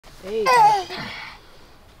There you go.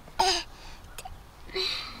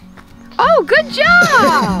 Oh, good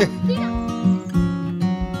job!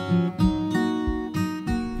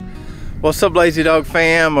 What's up, Lazy Dog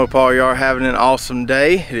fam? Hope all you are having an awesome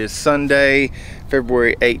day. It is Sunday,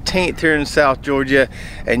 February 18th here in South Georgia,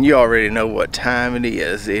 and you already know what time it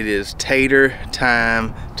is. It is tater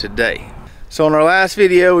time today. So in our last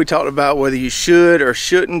video, we talked about whether you should or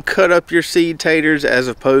shouldn't cut up your seed taters as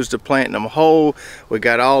opposed to planting them whole. We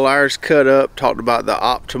got all ours cut up, talked about the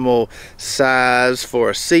optimal size for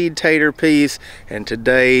a seed tater piece, and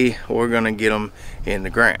today we're gonna get them in the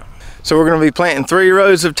ground. So we're going to be planting 3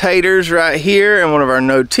 rows of taters right here in one of our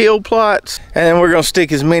no-till plots. And then we're going to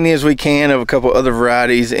stick as many as we can of a couple other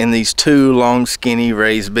varieties in these 2 long, skinny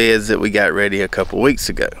raised beds that we got ready a couple weeks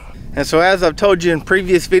ago. And so as I've told you in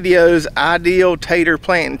previous videos, ideal tater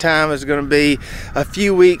planting time is going to be a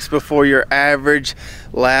few weeks before your average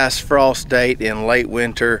last frost date in late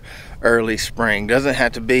winter, early spring. Doesn't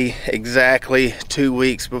have to be exactly 2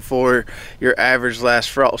 weeks before your average last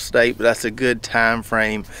frost date, but that's a good time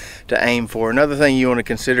frame to aim for. Another thing you want to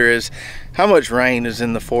consider is how much rain is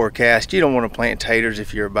in the forecast. You don't want to plant taters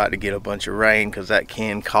if you're about to get a bunch of rain, because that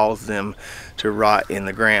can cause them to rot in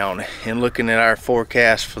the ground. And looking at our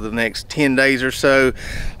forecast for the next 10 days or so,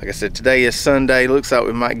 like I said, today is Sunday. Looks like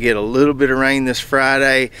we might get a little bit of rain this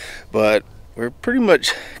Friday, but we're pretty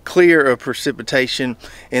much clear of precipitation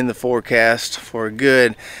in the forecast for a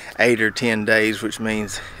good 8 or 10 days, which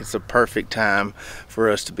means it's a perfect time for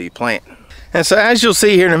us to be planting. And so as you'll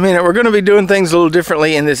see here in a minute, we're going to be doing things a little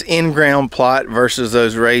differently in this in-ground plot versus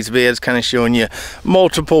those raised beds, kind of showing you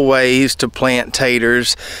multiple ways to plant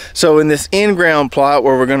taters. So in this in-ground plot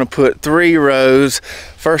where we're going to put 3 rows,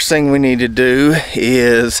 first thing we need to do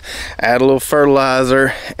is add a little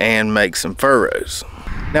fertilizer and make some furrows.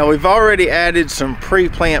 Now we've already added some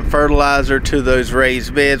pre-plant fertilizer to those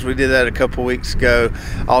raised beds. We did that a couple weeks ago.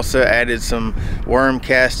 Also added some worm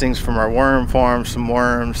castings from our worm farm, some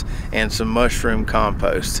worms, and some mushroom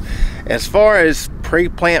compost. As far as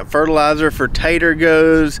pre-plant fertilizer for tater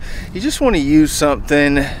goes, you just want to use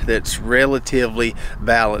something that's relatively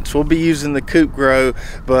balanced. We'll be using the Coop Grow,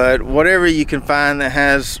 but whatever you can find that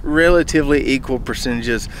has relatively equal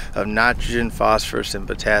percentages of nitrogen, phosphorus, and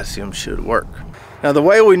potassium should work. Now the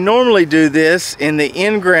way we normally do this in the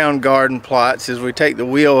in-ground garden plots is we take the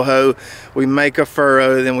wheel hoe, we make a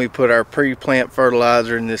furrow, then we put our pre-plant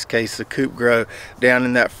fertilizer, in this case the Coop Grow, down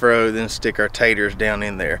in that furrow, then stick our taters down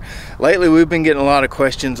in there. Lately we've been getting a lot of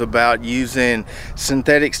questions about using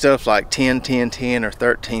synthetic stuff like 10-10-10 or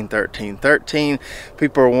 13-13-13.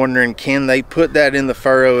 People are wondering, can they put that in the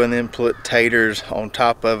furrow and then put taters on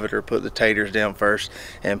top of it, or put the taters down first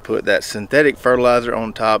and put that synthetic fertilizer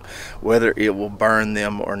on top, whether it will burn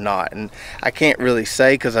them or not. And I can't really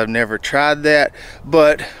say because I've never tried that,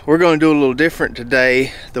 but we're going to do a little different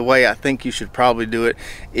today, the way I think you should probably do it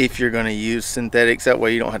if you're going to use synthetics. That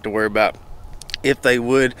way you don't have to worry about if they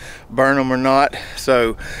would burn them or not.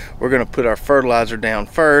 So we're going to put our fertilizer down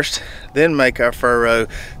first, then make our furrow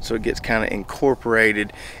so it gets kind of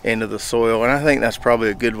incorporated into the soil. And I think that's probably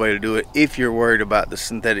a good way to do it if you're worried about the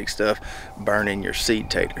synthetic stuff burning your seed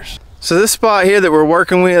taters. So this spot here that we're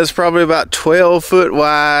working with is probably about 12 foot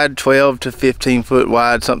wide, 12 to 15 foot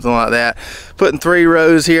wide, something like that. Putting 3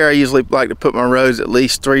 rows here. I usually like to put my rows at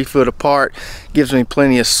least 3 foot apart. Gives me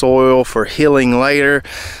plenty of soil for hilling later.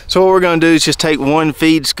 So what we're going to do is just take 1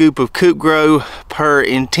 feed scoop of Coop Grow per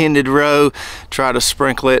intended row, try to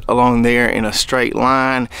sprinkle it along there in a straight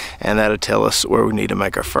line, and that'll tell us where we need to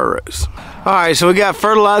make our furrows. All right, so we got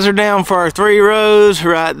fertilizer down for our 3 rows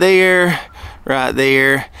right there,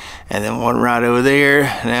 and then 1 right over there.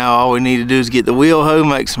 Now all we need to do is get the wheel hoe,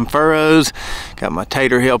 make some furrows. Got my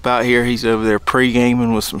tater help out here. He's over there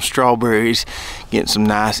pre-gaming with some strawberries, getting some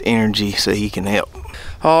nice energy so he can help.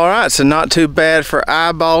 All right, so not too bad for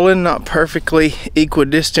eyeballing, not perfectly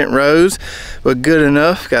equidistant rows, but good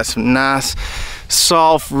enough. Got some nice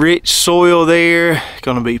soft rich soil there.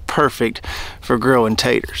 Gonna be perfect for growing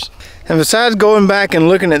taters. And besides going back and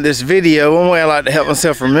looking at this video, one way I like to help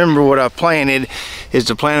myself remember what I planted is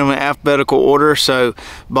to plant them in alphabetical order. So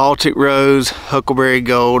Baltic Rose, Huckleberry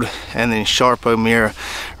Gold, and then Sharp O'Meara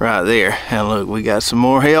right there. And look, we got some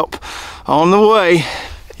more help on the way.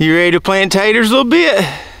 You ready to plant taters a little bit?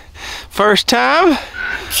 First time?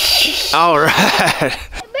 All right.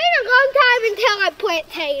 It's been a long time until I plant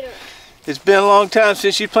taters. It's been a long time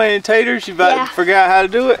since you planted taters? You about forgot how to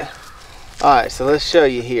do it? Alright, so let's show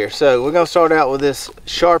you here. So we're going to start out with this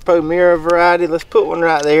Sharp O'Meara variety. Let's put one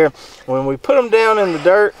right there. When we put them down in the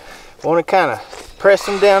dirt, we want to kind of press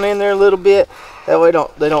them down in there a little bit. That way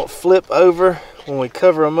they don't flip over when we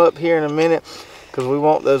cover them up here in a minute. because we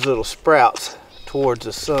want those little sprouts towards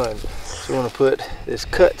the sun. So we want to put this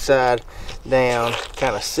cut side down,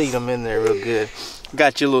 kind of seed them in there real good.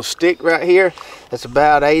 Got your little stick right here that's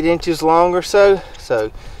about 8 inches long or so.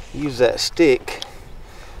 So use that stick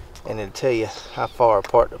and it'll tell you how far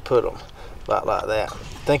apart to put them, about like that.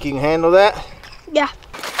 Think you can handle that? Yeah.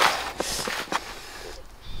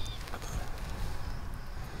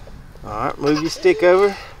 Alright, move your stick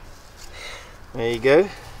over. There you go.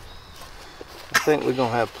 I think we're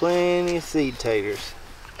gonna have plenty of seed taters.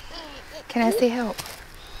 Can I see help?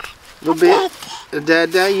 A little bit.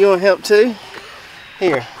 Dad, you want help too?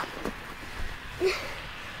 Here.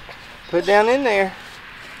 Put it down in there.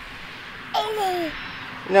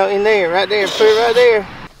 No, in there, right there. Put it right there.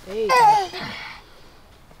 There you go.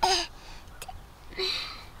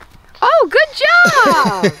 Oh, good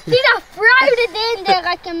job! See, I throwed it in there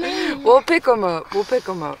like a man. We'll pick them up. We'll pick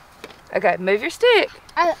them up. Okay, move your stick.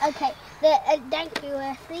 Oh, okay. Thank you,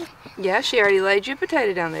 Essie. Yeah, she already laid you a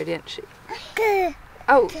potato down there, didn't she?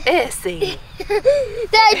 Oh, Essie.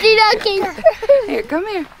 Daddy, don't Here, come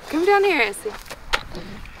here. Come down here, Essie.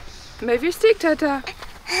 Move your stick, Tata.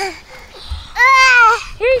 Here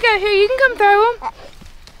you go. Here, you can come throw them.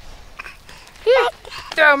 Here,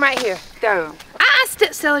 throw them right here. Throw them.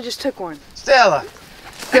 Stella just took one. Stella,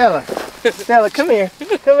 come here.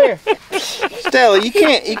 Come here. Stella, you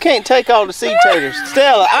can't take all the seed taters.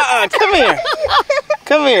 Stella, come here.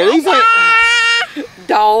 Come here. These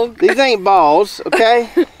ain't balls, okay?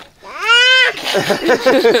 No,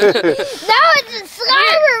 it's a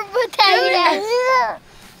slimer potato.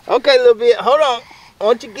 Okay, a little bit. Hold on. I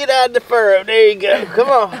want you to get out of the furrow. There you go. Come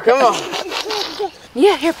on, come on.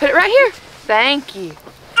 Yeah, here, put it right here. Thank you.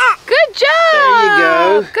 Good job. There you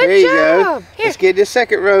go. Good there you job. go. Here. Let's get this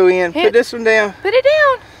second row in. Here. Put this one down. Put it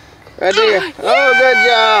down. Right there. Oh, good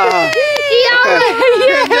job.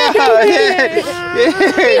 Good job. Yeah.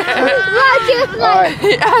 All right.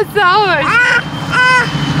 I saw it.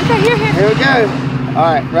 Okay, here. Here we go.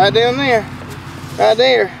 All right, right down there. Right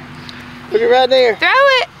there. Put it right there. Throw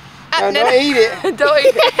it. No, don't eat it. Don't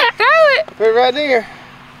eat it. Throw it. Put it right there.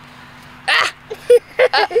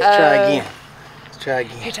 Try again. Let's try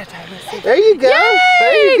again. Here, Tata, let's see. There you go. Yay!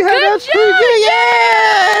 There you go. Good That's job. pretty good.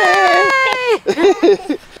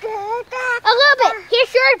 Yay! A little bit.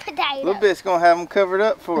 Here's your potato. A little bit's gonna have them covered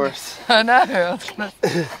up for us. I know.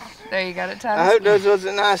 There you got it, Tata. I hope those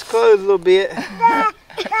wasn't nice clothes a little bit.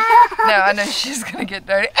 No, I know she's gonna get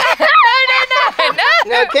dirty. No.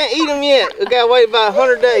 No, can't eat them yet. We gotta wait about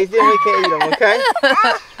 100 days, then we can eat them, okay?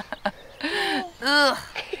 Ugh.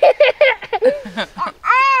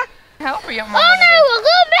 Help her, young Oh mama. no, a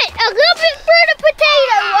little bit for the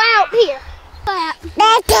potato out here.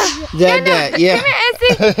 Dad, yeah. Come here,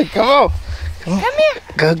 Essie. Come on. Come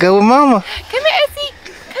here. Go with mama. Come here, Essie.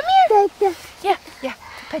 Come here. Yeah.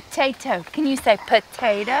 Potato. Can you say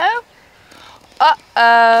potato?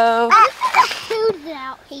 Uh-oh. Food's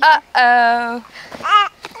out here. Uh-oh.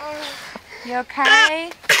 You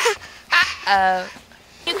okay? Uh-oh.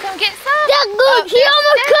 You can get some. That's good. He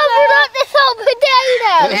almost covered up this whole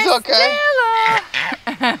potato. It's okay. I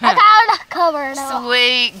got it covered up.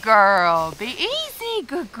 Sweet girl. Be easy,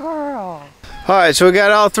 good girl. All right, so we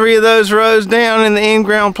got all 3 of those rows down in the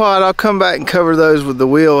in-ground plot. I'll come back and cover those with the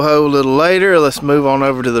wheel hoe a little later. Let's move on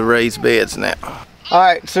over to the raised beds now. All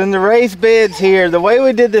right, so in the raised beds here, the way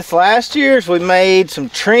we did this last year is we made some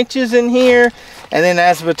trenches in here, and then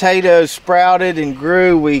as the potatoes sprouted and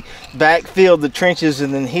grew, we backfilled the trenches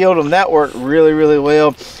and then healed them. That worked really, really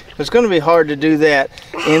well. It's going to be hard to do that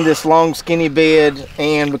in this long, skinny bed,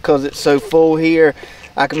 and because it's so full here,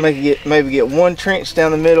 I can maybe get 1 trench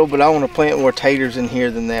down the middle, but I want to plant more taters in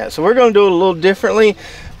here than that. So we're going to do it a little differently.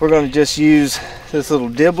 We're going to just use this little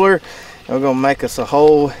dibbler, and we're going to make us a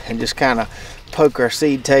hole and just kind of poke our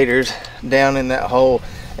seed taters down in that hole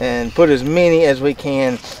and put as many as we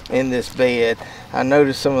can in this bed. I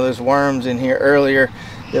noticed some of those worms in here earlier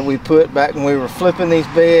that we put back when we were flipping these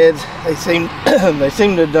beds. They seem to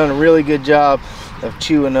have done a really good job of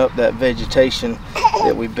chewing up that vegetation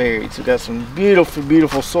that we buried. So we got some beautiful,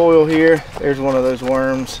 beautiful soil here. There's one of those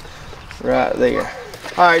worms right there.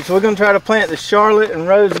 All right, so we're gonna try to plant the Charlotte and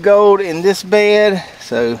Rose Gold in this bed.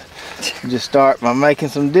 So just start by making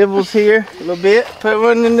some dibbles here a little bit. Put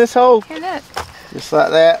one in this hole. Here, look. Just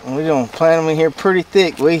like that. And we're gonna plant them in here pretty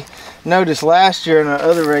thick. We noticed last year in our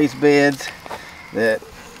other raised beds that,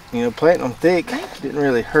 you know, planting them thick didn't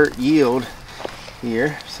really hurt yield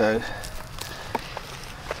here. So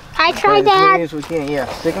I tried as that. many as we can.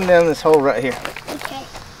 Yeah, stick them down this hole right here. Okay.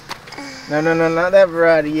 No, not that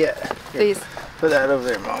variety yet. Here, Please. put that over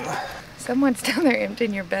there, Mama. Someone's down there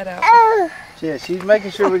emptying your bed out. Yeah, she's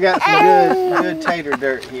making sure we got some good tater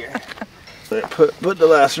dirt here. Put the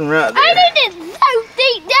last one right there. I need it so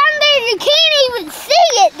deep down there you can't even see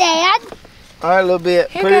it, Dad. All right, a little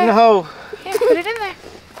bit. Here, Put it in the hole. Yeah, put it in there.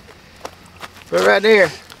 Put it right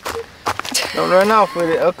there. Don't run off with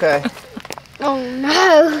it. Okay. Oh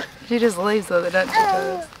no. She just leaves with it, doesn't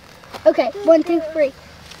she? Okay, 1, 2, 3.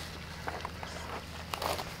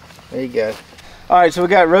 There you go. All right, so we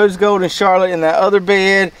got rose gold and Charlotte in that other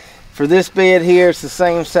bed. For this bed here, it's the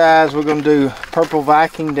same size. We're gonna do purple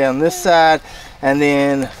Viking down this side. And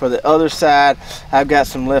then for the other side, I've got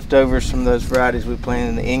some leftovers from those varieties we planted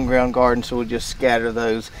in the in-ground garden, so we'll just scatter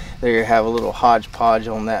those. There you have a little hodgepodge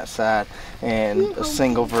on that side and a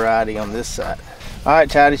single variety on this side. All right,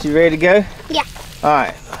 Titus, you ready to go? Yeah. All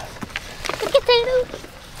right. Potato.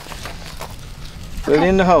 Put it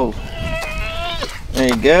in the hole. There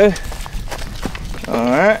you go. All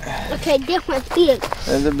right. Okay, this one's big.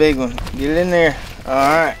 That's a big one. Get it in there. All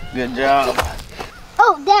right, good job.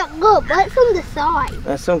 Oh, that look, what's on the side?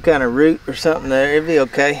 That's some kind of root or something there. It'll be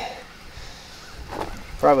okay.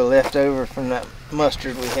 Probably left over from that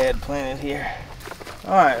mustard we had planted here.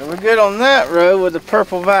 All right, we're good on that row with the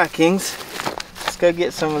purple Vikings. Let's go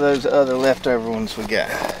get some of those other leftover ones we got.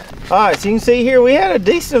 All right, so you can see here we had a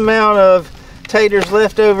decent amount of taters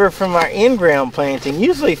left over from our in-ground planting.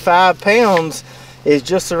 Usually 5 pounds is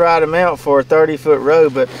just the right amount for a 30-foot row,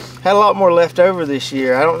 but had a lot more left over this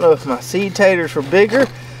year. I don't know if my seed taters were bigger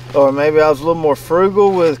or maybe I was a little more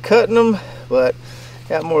frugal with cutting them, but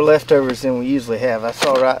got more leftovers than we usually have. That's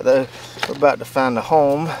all right though. We're about to find a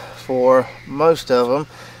home for most of them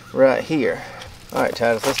right here. All right,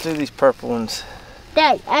 Titus, let's do these purple ones.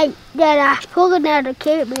 Dad, I pulled out a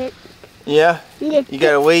carrot. Yeah? Yeah. You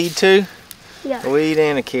got a weed too? Yeah. A weed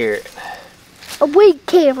and a carrot. A weed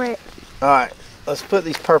carrot. All right, let's put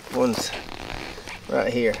these purple ones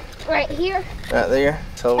right here. Right here? Right there.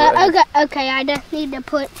 So right here. Okay, I just need to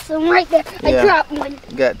put some right there. Yeah. I dropped one.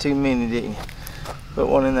 You got too many, didn't you? Put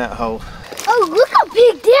one in that hole. Oh, look how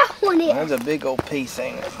big that one is. That's a big old piece,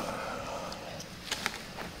 ain't it?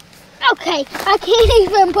 Okay, I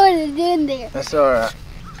can't even put it in there. That's all right.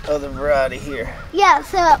 Other variety here. Yeah,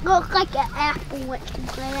 so it looks like an apple when you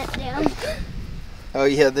plant it down. Oh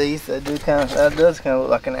yeah, these that does kind of look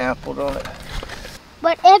like an apple, don't it?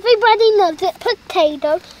 But everybody knows it's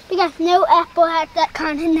potato because no apple has that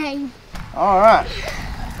kind of name. All right.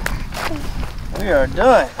 We are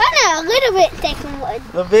done. I know a little bit taking one.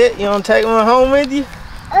 A little bit. You want to take one home with you?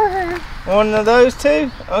 One of those two?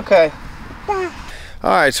 Okay. All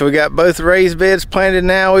right, so we got both raised beds planted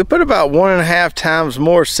now. We put about 1.5 times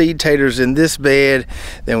more seed taters in this bed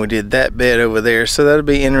than we did that bed over there. So that'll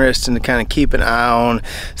be interesting to kind of keep an eye on,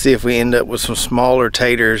 see if we end up with some smaller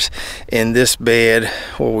taters in this bed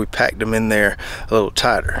where we packed them in there a little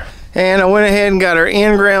tighter. And I went ahead and got our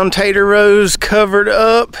in-ground tater rows covered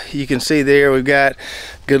up. You can see there we've got a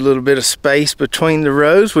good little bit of space between the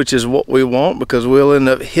rows, which is what we want because we'll end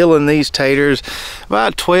up hilling these taters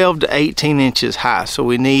about 12 to 18 inches high. So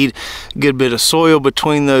we need a good bit of soil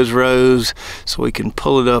between those rows so we can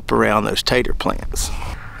pull it up around those tater plants.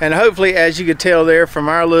 And hopefully, as you could tell there from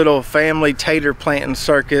our little family tater planting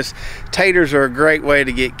circus, taters are a great way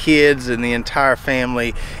to get kids and the entire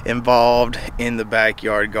family involved in the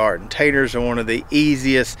backyard garden. Taters are one of the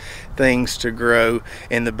easiest things to grow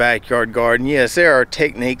in the backyard garden. Yes, there are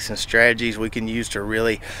techniques and strategies we can use to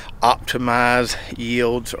really optimize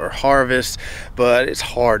yields or harvest, but it's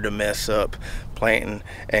hard to mess up planting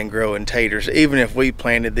and growing taters. Even if we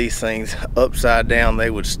planted these things upside down, they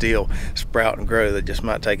would still sprout and grow. They just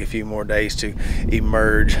might take a few more days to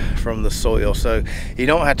emerge from the soil. So you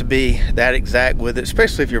don't have to be that exact with it,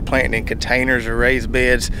 especially if you're planting in containers or raised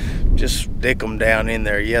beds. Just stick them down in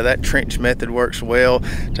there. Yeah, that trench method works well.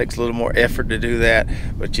 It takes a little more effort to do that,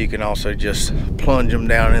 but you can also just plunge them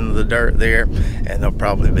down into the dirt there and they'll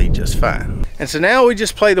probably be just fine. And so now we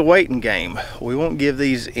just play the waiting game. We won't give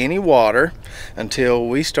these any water until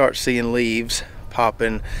we start seeing leaves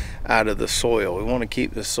popping out of the soil. We want to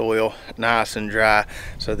keep the soil nice and dry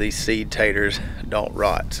so these seed taters don't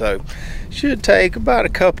rot. So should take about a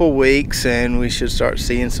couple weeks and we should start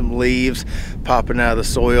seeing some leaves popping out of the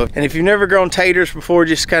soil. And if you've never grown taters before,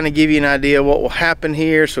 just kind of give you an idea of what will happen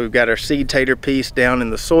here. So we've got our seed tater piece down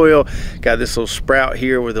in the soil, got this little sprout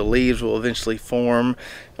here where the leaves will eventually form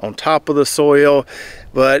on top of the soil,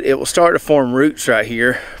 but it will start to form roots right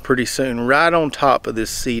here pretty soon, right on top of this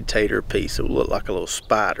seed tater piece. It will look like a little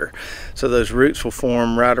spider. So those roots will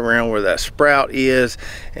form right around where that sprout is,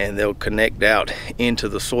 and they'll connect out into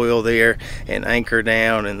the soil there and anchor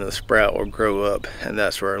down, and the sprout will grow up, and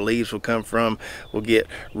that's where our leaves will come from. We'll get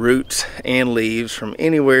roots and leaves from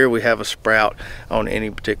anywhere we have a sprout on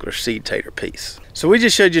any particular seed tater piece. So we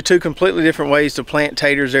just showed you two completely different ways to plant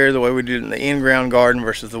taters there, the way we did it in the in-ground garden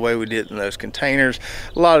versus the way we did it in those containers.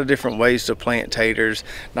 A lot of different ways to plant taters,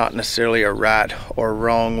 not necessarily a right or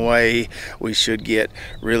wrong way. We should get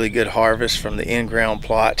really good harvest from the in-ground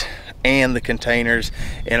plot and the containers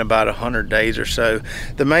in about 100 days or so.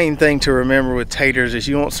 The main thing to remember with taters is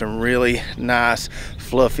you want some really nice,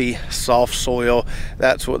 fluffy, soft soil.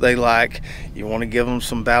 That's what they like. You want to give them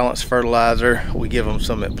some balanced fertilizer. We give them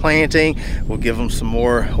some at planting. We'll give them some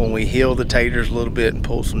more when we heal the taters a little bit and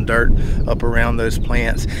pull some dirt up around those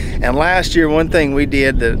plants. And last year, one thing we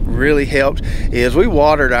did that really helped is we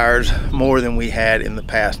watered ours more than we had in the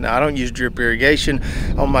past. Now, I don't use drip irrigation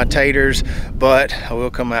on my taters, but I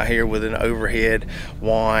will come out here with an overhead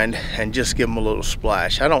wand and just give them a little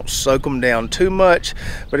splash. I don't soak them down too much,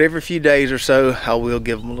 but every few days or so, I will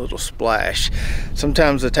give them a little splash.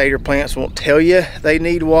 Sometimes the tater plants won't tell you they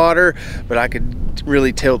need water, but I could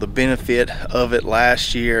really tell the benefit of it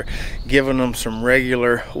last year. Giving them some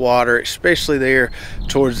regular water, especially there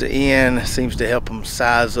towards the end, seems to help them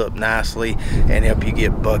size up nicely and help you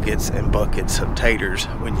get buckets and buckets of taters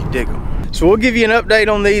when you dig them. So we'll give you an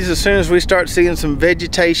update on these as soon as we start seeing some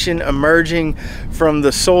vegetation emerging from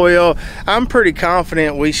the soil. I'm pretty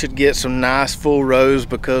confident we should get some nice full rows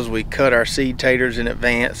because we cut our seed taters in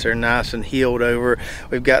advance. They're nice and healed over.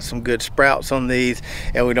 We've got some good sprouts on these,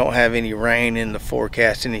 and we don't have any rain in the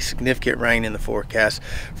forecast, any significant rain in the forecast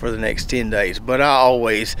for the next 10 days. But I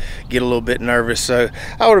always get a little bit nervous, so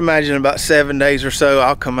I would imagine about 7 days or so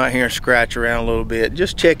I'll come out here and scratch around a little bit,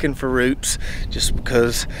 just checking for roots, just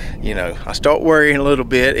because, you know, I start worrying a little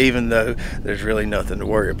bit even though there's really nothing to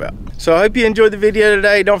worry about. So I hope you enjoyed the video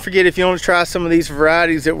today. Don't forget, if you want to try some of these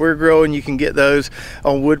varieties that we're growing, you can get those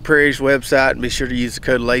on Wood Prairie's website, and be sure to use the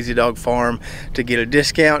code LazyDogFarm to get a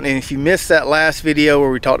discount. And if you missed that last video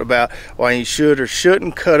where we talked about why you should or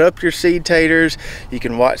shouldn't cut up your seed taters, you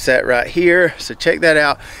can watch that right here. So check that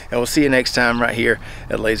out, and we'll see you next time right here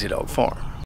at Lazy Dog Farm.